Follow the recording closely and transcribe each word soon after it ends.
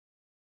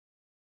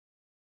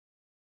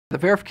The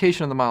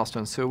verification of the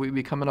milestones. So we'd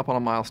be coming up on a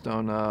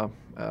milestone.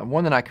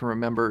 One that I can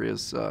remember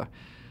is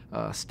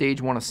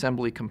stage 1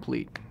 assembly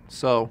complete.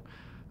 So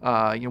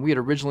we had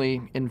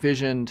originally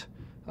envisioned,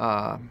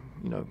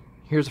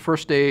 here's the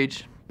first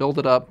stage, build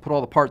it up, put all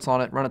the parts on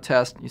it, run a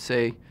test. You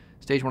say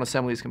stage 1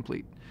 assembly is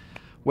complete.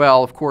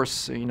 Well, of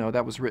course,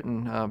 that was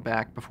written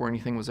back before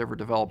anything was ever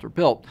developed or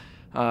built.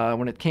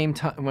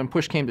 When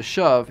push came to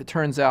shove, it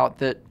turns out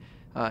that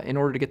in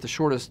order to get the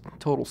shortest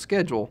total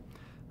schedule,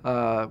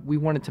 we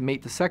wanted to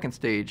mate the second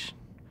stage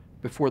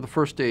before the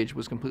first stage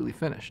was completely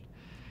finished.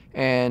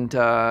 And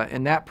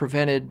that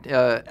prevented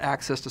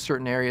access to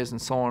certain areas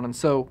and so on. And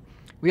so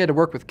we had to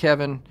work with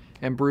Kevin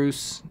and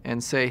Bruce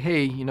and say,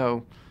 hey,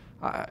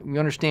 we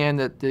understand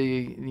that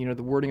the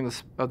wording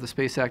of the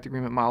Space Act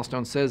Agreement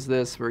milestone says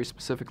this very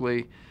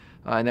specifically,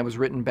 and that was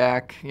written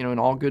back, in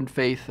all good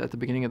faith at the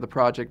beginning of the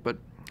project. But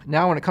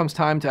now when it comes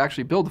time to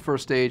actually build the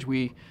first stage,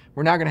 we're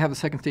now going to have the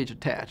second stage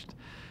attached.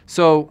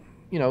 So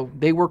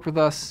they worked with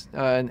us,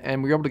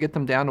 and we were able to get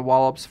them down to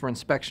Wallops for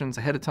inspections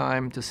ahead of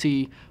time to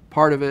see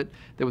part of it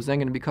that was then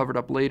going to be covered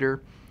up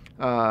later.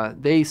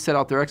 They set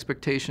out their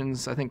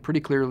expectations, I think, pretty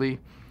clearly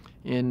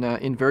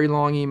in very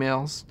long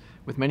emails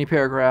with many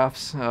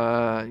paragraphs,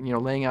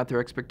 laying out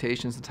their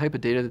expectations, the type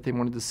of data that they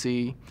wanted to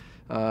see,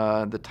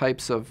 the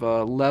types of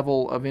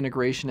level of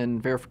integration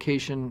and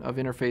verification of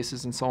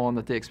interfaces and so on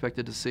that they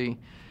expected to see.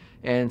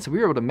 And so we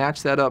were able to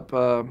match that up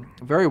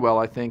very well,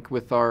 I think,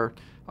 with our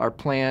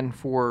plan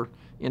for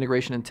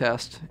integration and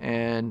test.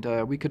 And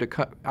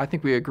I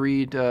think we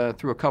agreed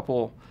through a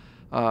couple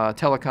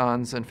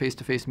telecons and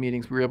face-to-face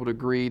meetings, we were able to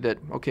agree that,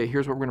 okay,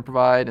 here's what we're going to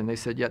provide, and they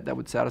said, yeah, that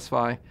would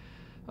satisfy.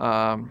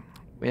 And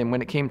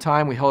when it came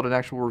time, we held an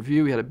actual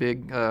review. We had a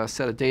big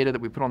set of data that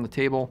we put on the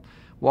table,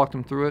 walked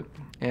them through it,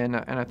 and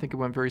I think it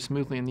went very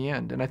smoothly in the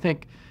end. And I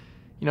think,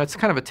 it's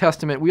kind of a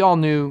testament. We all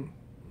knew,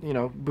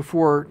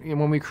 before,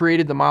 when we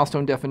created the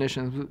milestone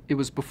definitions, it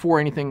was before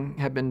anything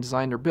had been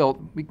designed or built.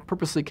 We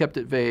purposely kept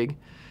it vague.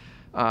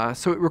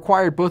 So it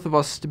required both of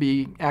us to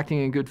be acting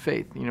in good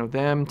faith,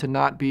 them to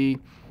not be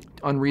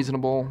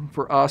unreasonable,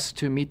 for us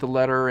to meet the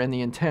letter and the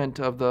intent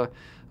of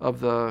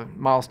the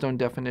milestone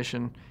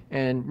definition,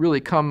 and really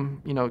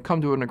come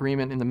to an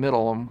agreement in the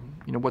middle on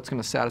what's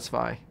going to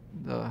satisfy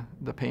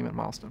the payment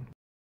milestone.